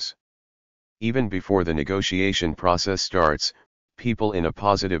outcomes. Even before the negotiation process starts, people in a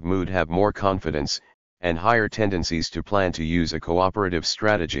positive mood have more confidence, and higher tendencies to plan to use a cooperative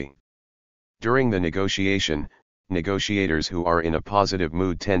strategy. During the negotiation, negotiators who are in a positive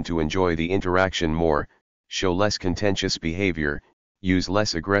mood tend to enjoy the interaction more, show less contentious behavior, use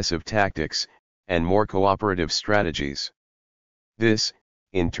less aggressive tactics, and more cooperative strategies. This,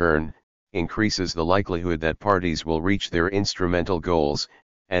 in turn, increases the likelihood that parties will reach their instrumental goals,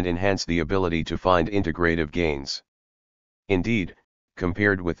 and enhance the ability to find integrative gains. Indeed,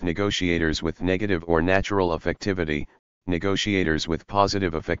 compared with negotiators with negative or natural effectivity, negotiators with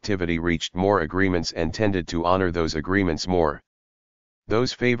positive effectivity reached more agreements and tended to honor those agreements more.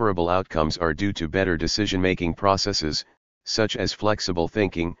 Those favorable outcomes are due to better decision-making processes, such as flexible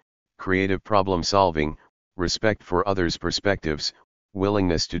thinking, creative problem solving, respect for others' perspectives,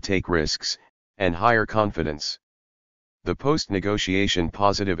 willingness to take risks, and higher confidence. The post-negotiation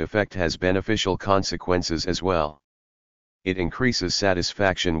positive effect has beneficial consequences as well. It increases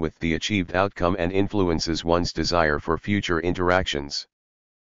satisfaction with the achieved outcome and influences one's desire for future interactions.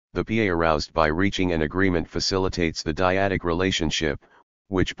 The PA aroused by reaching an agreement facilitates the dyadic relationship,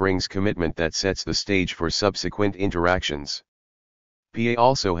 which brings commitment that sets the stage for subsequent interactions. PA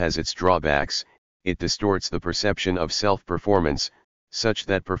also has its drawbacks. It distorts the perception of self-performance, such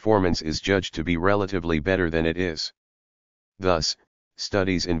that performance is judged to be relatively better than it is. Thus,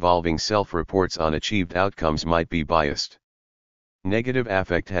 studies involving self-reports on achieved outcomes might be biased. Negative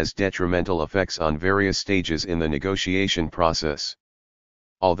affect has detrimental effects on various stages in the negotiation process.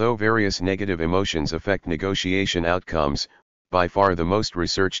 Although various negative emotions affect negotiation outcomes, by far the most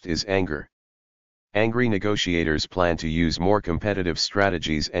researched is anger. Angry negotiators plan to use more competitive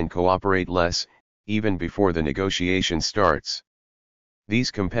strategies and cooperate less, even before the negotiation starts.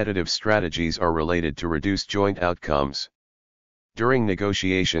 These competitive strategies are related to reduced joint outcomes. During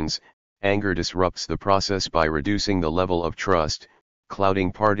negotiations, anger disrupts the process by reducing the level of trust,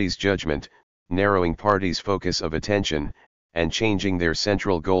 clouding parties' judgment, narrowing parties' focus of attention, and changing their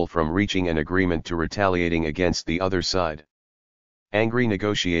central goal from reaching an agreement to retaliating against the other side. Angry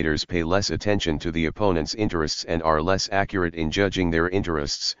negotiators pay less attention to the opponent's interests and are less accurate in judging their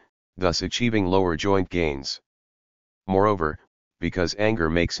interests, thus achieving lower joint gains. Moreover, because anger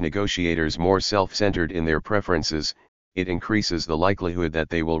makes negotiators more self-centered in their preferences, it increases the likelihood that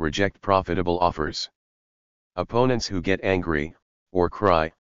they will reject profitable offers. Opponents who get angry, or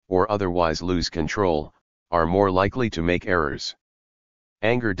cry, or otherwise lose control, are more likely to make errors.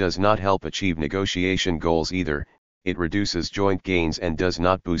 Anger does not help achieve negotiation goals either. It reduces joint gains and does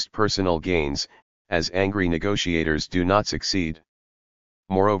not boost personal gains, as angry negotiators do not succeed.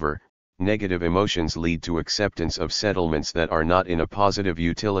 Moreover, negative emotions lead to acceptance of settlements that are not in a positive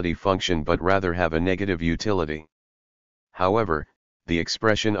utility function but rather have a negative utility. However, the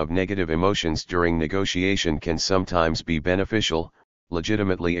expression of negative emotions during negotiation can sometimes be beneficial.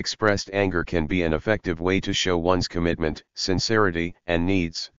 Legitimately expressed anger can be an effective way to show one's commitment, sincerity, and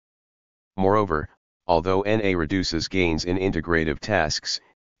needs. Moreover, although NA reduces gains in integrative tasks,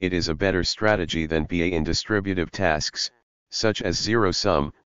 it is a better strategy than PA in distributive tasks, such as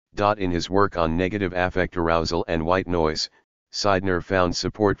zero-sum. In his work on negative affect arousal and white noise, Seidner found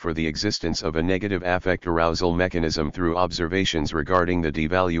support for the existence of a negative affect arousal mechanism through observations regarding the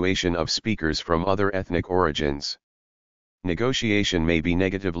devaluation of speakers from other ethnic origins. Negotiation may be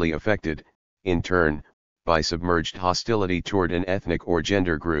negatively affected, in turn, by submerged hostility toward an ethnic or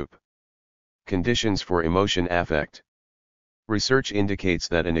gender group. Conditions for emotion affect. Research indicates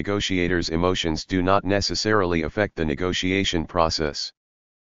that a negotiator's emotions do not necessarily affect the negotiation process.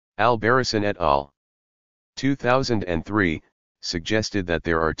 Albarracin et al. 2003, suggested that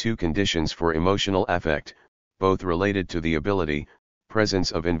there are two conditions for emotional affect, both related to the ability,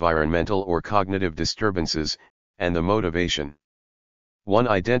 presence of environmental or cognitive disturbances, and the motivation. One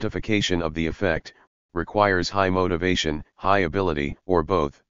identification of the effect requires high motivation, high ability, or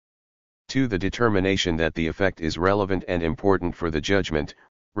both. 2. The determination that the effect is relevant and important for the judgment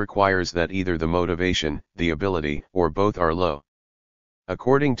requires that either the motivation, the ability, or both are low.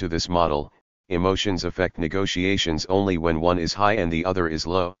 According to this model, emotions affect negotiations only when one is high and the other is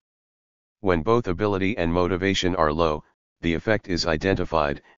low. When both ability and motivation are low, the effect is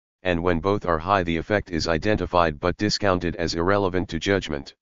identified, and when both are high the effect is identified but discounted as irrelevant to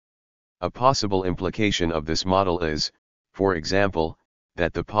judgment. A possible implication of this model is, for example,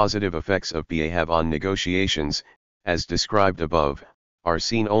 that the positive effects of PA have on negotiations, as described above, are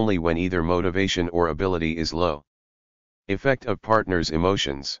seen only when either motivation or ability is low. Effect of partners'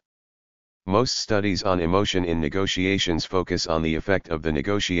 emotions. Most studies on emotion in negotiations focus on the effect of the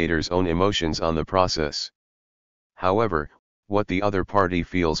negotiator's own emotions on the process. However, what the other party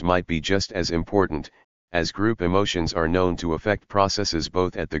feels might be just as important, as group emotions are known to affect processes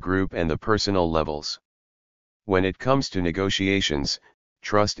both at the group and the personal levels. When it comes to negotiations,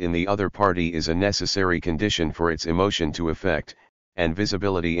 trust in the other party is a necessary condition for its emotion to affect, and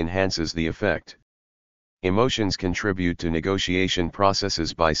visibility enhances the effect. Emotions contribute to negotiation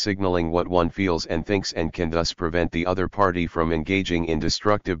processes by signaling what one feels and thinks and can thus prevent the other party from engaging in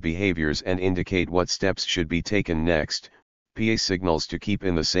destructive behaviors and indicate what steps should be taken next. PA signals to keep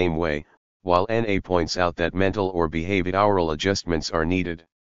in the same way, while NA points out that mental or behavioral adjustments are needed.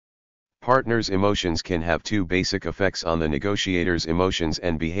 Partners' emotions can have two basic effects on the negotiator's emotions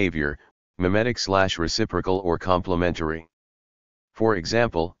and behavior, mimetic/reciprocal or complementary. For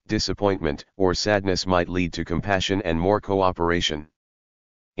example, disappointment or sadness might lead to compassion and more cooperation.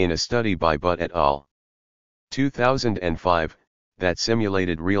 In a study by Butt et al. 2005, that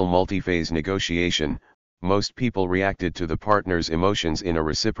simulated real multi-phase negotiation, most people reacted to the partner's emotions in a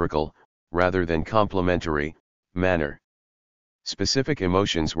reciprocal, rather than complementary, manner. Specific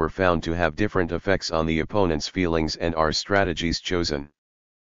emotions were found to have different effects on the opponent's feelings and are strategies chosen.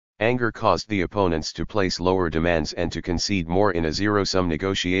 Anger caused the opponents to place lower demands and to concede more in a zero-sum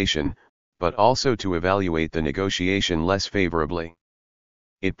negotiation, but also to evaluate the negotiation less favorably.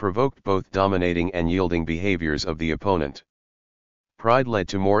 It provoked both dominating and yielding behaviors of the opponent. Pride led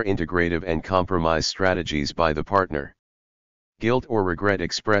to more integrative and compromise strategies by the partner. Guilt or regret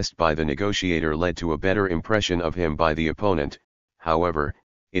expressed by the negotiator led to a better impression of him by the opponent. However,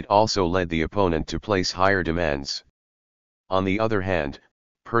 it also led the opponent to place higher demands. On the other hand,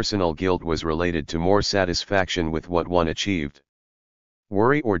 personal guilt was related to more satisfaction with what one achieved.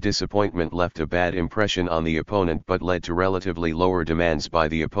 Worry or disappointment left a bad impression on the opponent but led to relatively lower demands by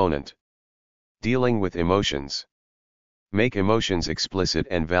the opponent. Dealing with emotions. Make emotions explicit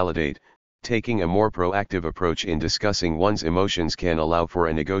and validate. Taking a more proactive approach in discussing one's emotions can allow for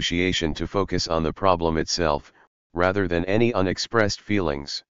a negotiation to focus on the problem itself, rather than any unexpressed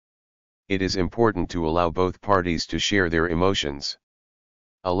feelings. It is important to allow both parties to share their emotions.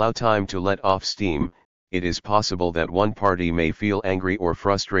 Allow time to let off steam. It is possible that one party may feel angry or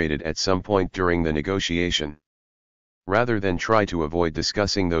frustrated at some point during the negotiation. Rather than try to avoid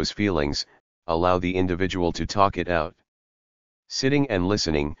discussing those feelings, allow the individual to talk it out. Sitting and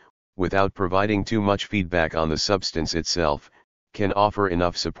listening, without providing too much feedback on the substance itself, can offer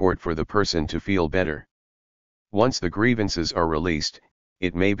enough support for the person to feel better. Once the grievances are released,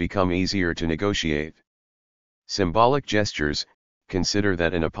 it may become easier to negotiate. Symbolic gestures. Consider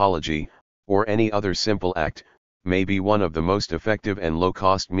that an apology, or any other simple act, may be one of the most effective and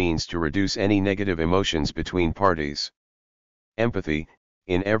low-cost means to reduce any negative emotions between parties. Empathy.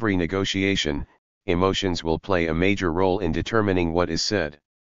 In every negotiation, emotions will play a major role in determining what is said.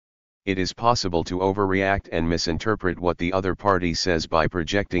 It is possible to overreact and misinterpret what the other party says by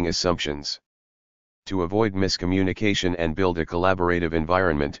projecting assumptions. To avoid miscommunication and build a collaborative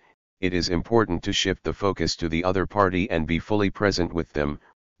environment, it is important to shift the focus to the other party and be fully present with them,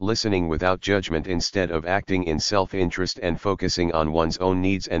 listening without judgment instead of acting in self-interest and focusing on one's own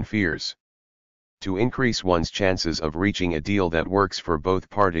needs and fears. To increase one's chances of reaching a deal that works for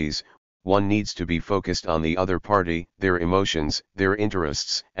both parties, one needs to be focused on the other party, their emotions, their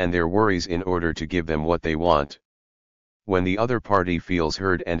interests, and their worries in order to give them what they want. When the other party feels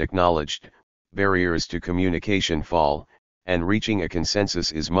heard and acknowledged, barriers to communication fall, and reaching a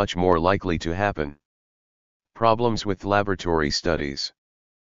consensus is much more likely to happen. Problems with laboratory studies.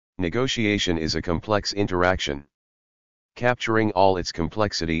 Negotiation is a complex interaction. Capturing all its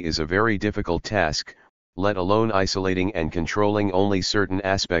complexity is a very difficult task, let alone isolating and controlling only certain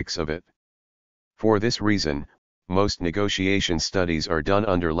aspects of it. For this reason, most negotiation studies are done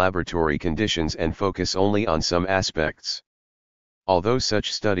under laboratory conditions and focus only on some aspects. Although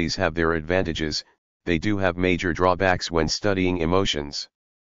such studies have their advantages, they do have major drawbacks when studying emotions.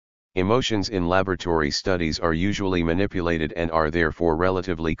 Emotions in laboratory studies are usually manipulated and are therefore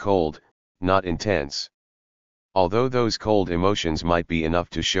relatively cold, not intense. Although those cold emotions might be enough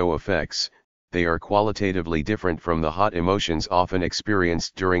to show effects, they are qualitatively different from the hot emotions often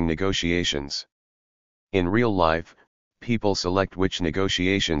experienced during negotiations. In real life, people select which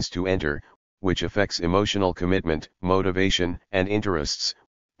negotiations to enter, which affects emotional commitment, motivation, and interests,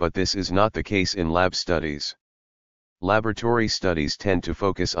 but this is not the case in lab studies. Laboratory studies tend to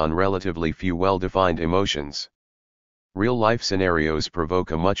focus on relatively few well-defined emotions. Real-life scenarios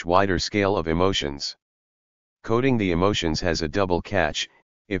provoke a much wider scale of emotions. Coding the emotions has a double catch.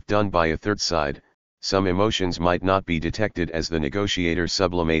 If done by a third side, some emotions might not be detected as the negotiator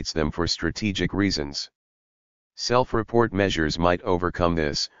sublimates them for strategic reasons. Self-report measures might overcome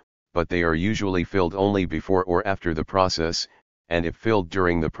this, but they are usually filled only before or after the process, and if filled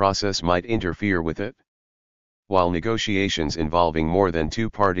during the process might interfere with it. While negotiations involving more than two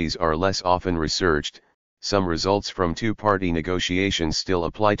parties are less often researched, some results from two-party negotiations still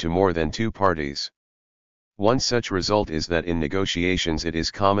apply to more than two parties. One such result is that in negotiations it is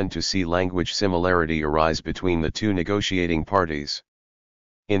common to see language similarity arise between the two negotiating parties.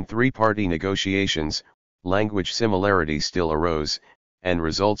 In three-party negotiations, language similarity still arose, and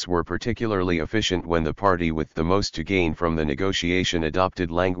results were particularly efficient when the party with the most to gain from the negotiation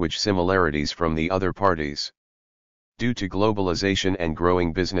adopted language similarities from the other parties. Due to globalization and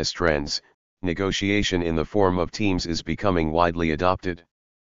growing business trends, negotiation in the form of teams is becoming widely adopted.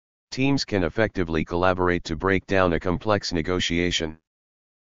 Teams can effectively collaborate to break down a complex negotiation.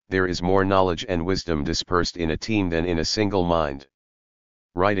 There is more knowledge and wisdom dispersed in a team than in a single mind.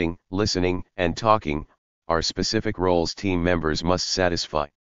 Writing, listening, and talking are specific roles team members must satisfy.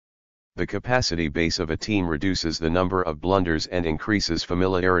 The capacity base of a team reduces the number of blunders and increases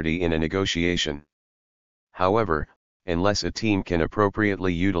familiarity in a negotiation. However, unless a team can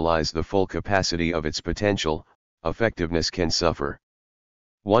appropriately utilize the full capacity of its potential, effectiveness can suffer.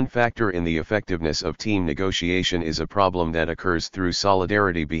 One factor in the effectiveness of team negotiation is a problem that occurs through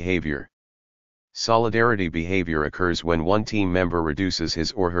solidarity behavior. Solidarity behavior occurs when one team member reduces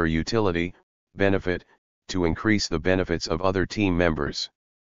his or her utility, benefit, to increase the benefits of other team members.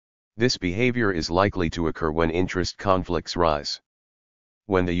 This behavior is likely to occur when interest conflicts rise.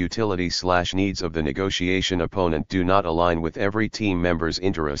 When the utility/needs of the negotiation opponent do not align with every team member's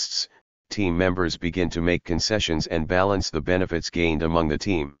interests, team members begin to make concessions and balance the benefits gained among the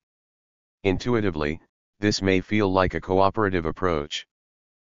team. Intuitively, this may feel like a cooperative approach.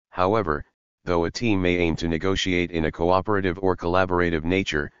 However, though a team may aim to negotiate in a cooperative or collaborative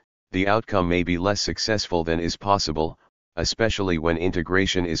nature, the outcome may be less successful than is possible, especially when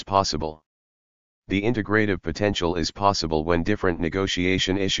integration is possible. The integrative potential is possible when different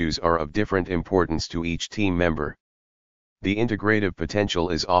negotiation issues are of different importance to each team member. The integrative potential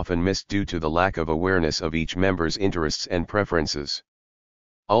is often missed due to the lack of awareness of each member's interests and preferences.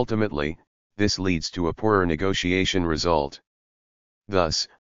 Ultimately, this leads to a poorer negotiation result. Thus,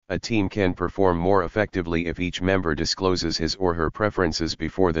 a team can perform more effectively if each member discloses his or her preferences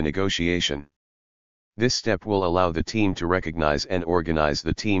before the negotiation. This step will allow the team to recognize and organize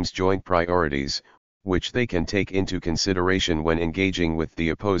the team's joint priorities, which they can take into consideration when engaging with the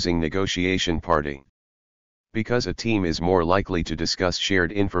opposing negotiation party. Because a team is more likely to discuss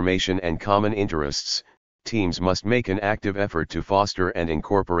shared information and common interests, teams must make an active effort to foster and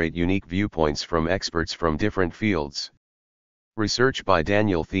incorporate unique viewpoints from experts from different fields. Research by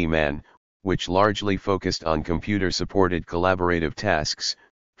Daniel Thiemann, which largely focused on computer-supported collaborative tasks,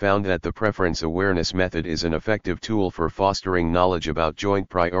 found that the preference awareness method is an effective tool for fostering knowledge about joint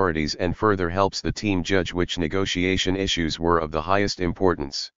priorities and further helps the team judge which negotiation issues were of the highest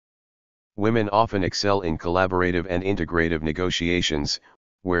importance. Women often excel in collaborative and integrative negotiations,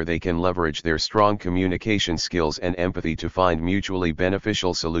 where they can leverage their strong communication skills and empathy to find mutually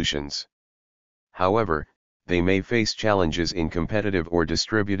beneficial solutions. However, they may face challenges in competitive or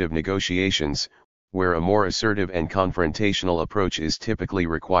distributive negotiations, where a more assertive and confrontational approach is typically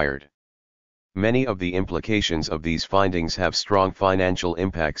required. Many of the implications of these findings have strong financial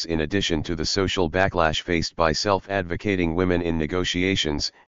impacts in addition to the social backlash faced by self-advocating women in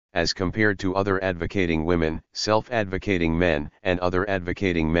negotiations, as compared to other advocating women, self-advocating men, and other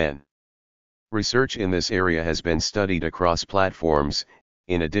advocating men. Research in this area has been studied across platforms,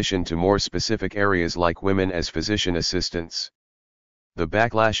 in addition to more specific areas like women as physician assistants. The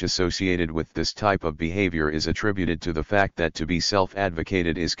backlash associated with this type of behavior is attributed to the fact that to be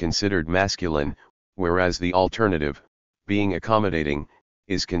self-advocated is considered masculine, whereas the alternative, being accommodating,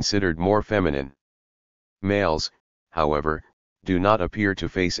 is considered more feminine. Males, however, do not appear to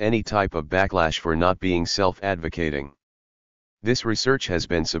face any type of backlash for not being self-advocating. This research has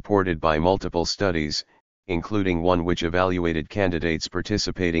been supported by multiple studies, including one which evaluated candidates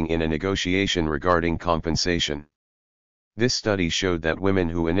participating in a negotiation regarding compensation. This study showed that women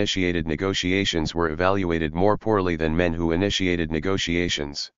who initiated negotiations were evaluated more poorly than men who initiated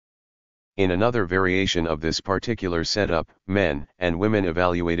negotiations. In another variation of this particular setup, men and women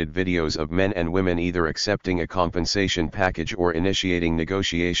evaluated videos of men and women either accepting a compensation package or initiating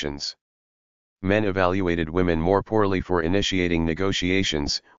negotiations. Men evaluated women more poorly for initiating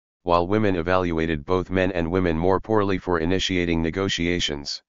negotiations, while women evaluated both men and women more poorly for initiating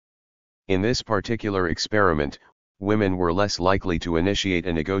negotiations. In this particular experiment, women were less likely to initiate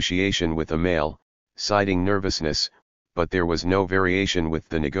a negotiation with a male, citing nervousness, but there was no variation with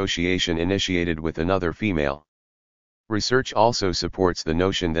the negotiation initiated with another female. Research also supports the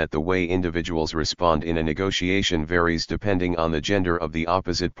notion that the way individuals respond in a negotiation varies depending on the gender of the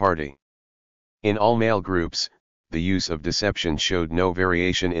opposite party. In all male groups, the use of deception showed no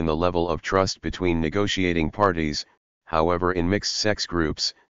variation in the level of trust between negotiating parties. However, in mixed-sex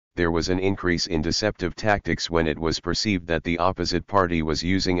groups, there was an increase in deceptive tactics when it was perceived that the opposite party was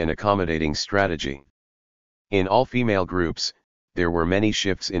using an accommodating strategy. In all female groups, there were many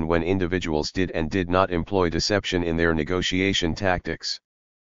shifts in when individuals did and did not employ deception in their negotiation tactics.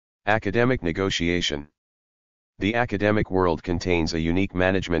 Academic negotiation. The academic world contains a unique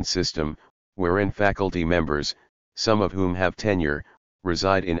management system, wherein faculty members, some of whom have tenure,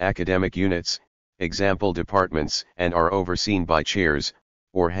 reside in academic units, example departments, and are overseen by chairs,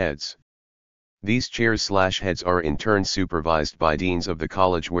 or heads. These chairs/heads are in turn supervised by deans of the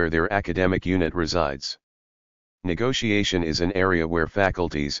college where their academic unit resides. Negotiation is an area where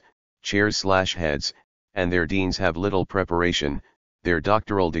faculties, chairs/heads, and their deans have little preparation. Their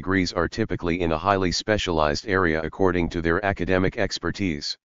doctoral degrees are typically in a highly specialized area according to their academic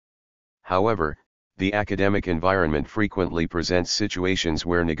expertise. However, the academic environment frequently presents situations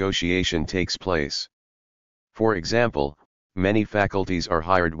where negotiation takes place. For example, many faculties are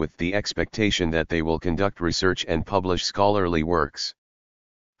hired with the expectation that they will conduct research and publish scholarly works.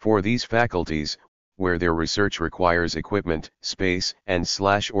 For these faculties, where their research requires equipment, space,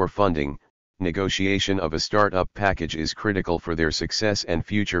 and/or funding, negotiation of a startup package is critical for their success and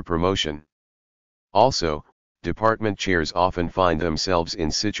future promotion. Also, department chairs often find themselves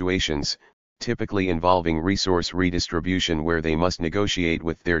in situations, typically involving resource redistribution, where they must negotiate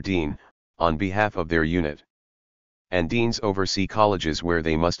with their dean, on behalf of their unit. And deans oversee colleges where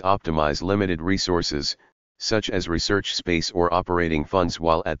they must optimize limited resources, such as research space or operating funds,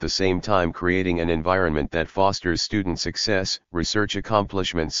 while at the same time creating an environment that fosters student success, research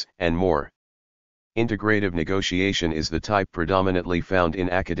accomplishments, and more. Integrative negotiation is the type predominantly found in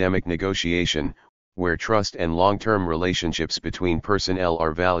academic negotiation, where trust and long-term relationships between personnel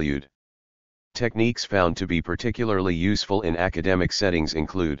are valued. Techniques found to be particularly useful in academic settings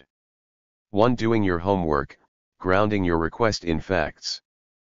include: 1. Doing your homework, grounding your request in facts.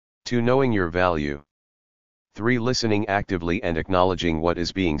 2. Knowing your value. 3. Listening actively and acknowledging what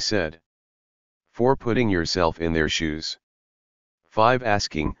is being said. 4. Putting yourself in their shoes. 5.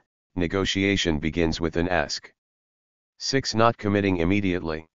 Asking. Negotiation begins with an ask. 6. Not committing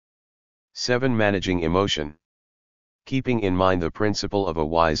immediately. 7. Managing emotion. Keeping in mind the principle of a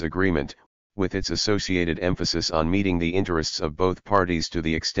wise agreement, with its associated emphasis on meeting the interests of both parties to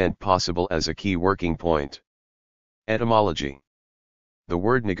the extent possible as a key working point. Etymology. The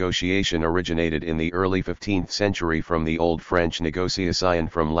word negotiation originated in the early 15th century from the Old French négociation,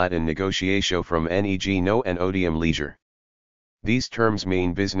 from Latin negotiatio, from neg no and odium leisure. These terms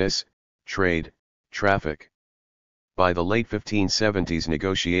mean business, trade, traffic. By the late 1570s,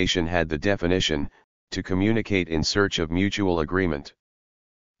 negotiation had the definition, to communicate in search of mutual agreement.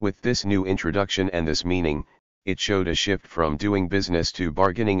 With this new introduction and this meaning, it showed a shift from doing business to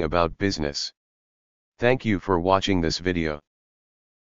bargaining about business. Thank you for watching this video.